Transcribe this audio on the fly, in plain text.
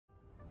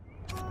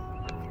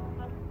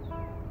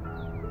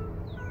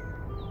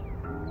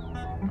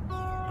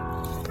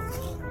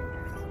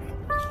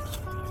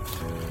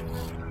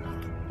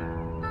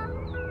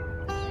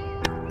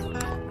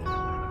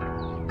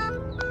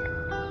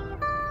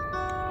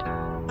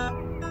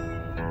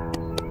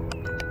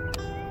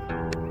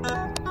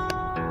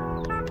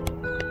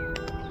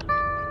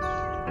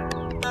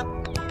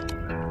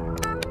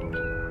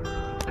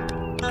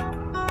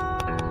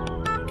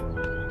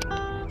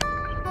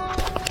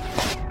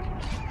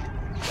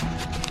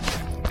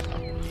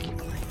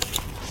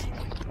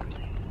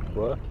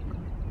What?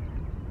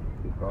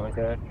 Keep going,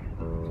 Ted.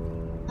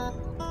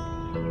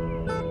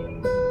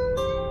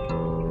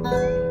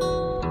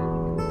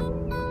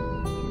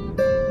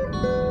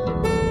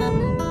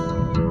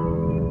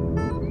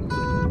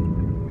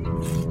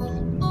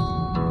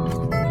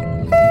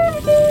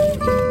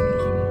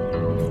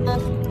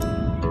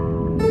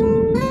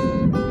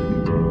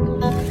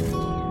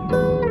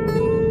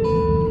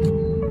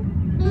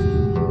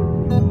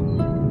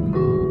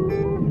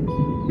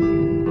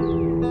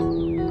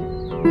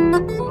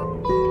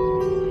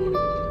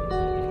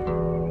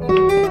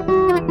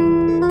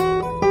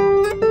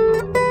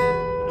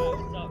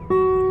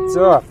 What's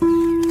up?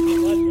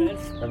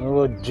 Having a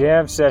little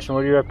jam session.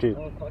 What are you up to?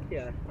 Oh, fuck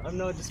yeah. I'm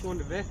not just going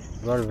to Vic.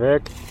 You going to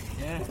Vic?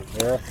 Yeah.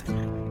 Yeah.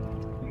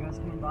 You guys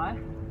coming by?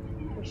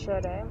 We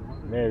should, eh?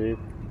 Maybe.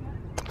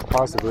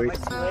 Possibly. Might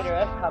see you later,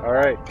 eh? Have All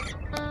right.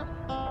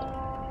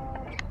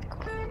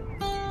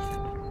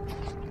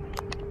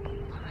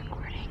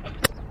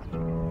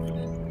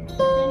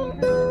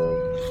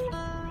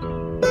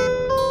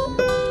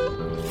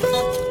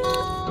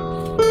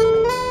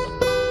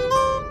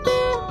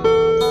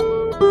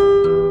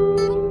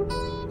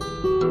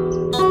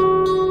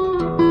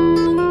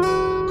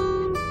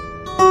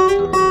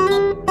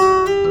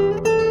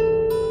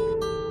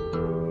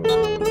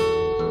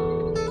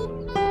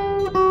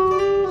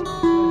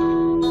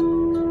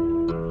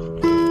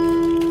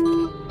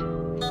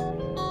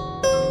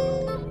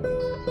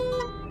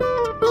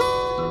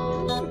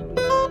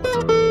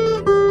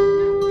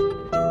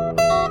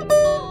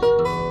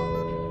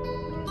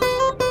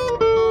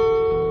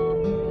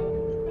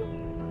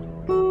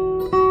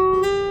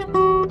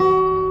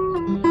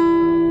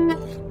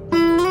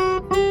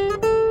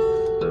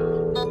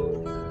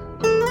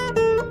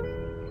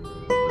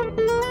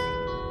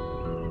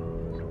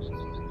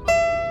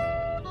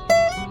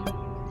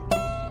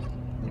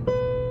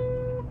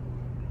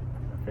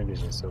 My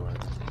fingers are so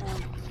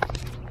hard.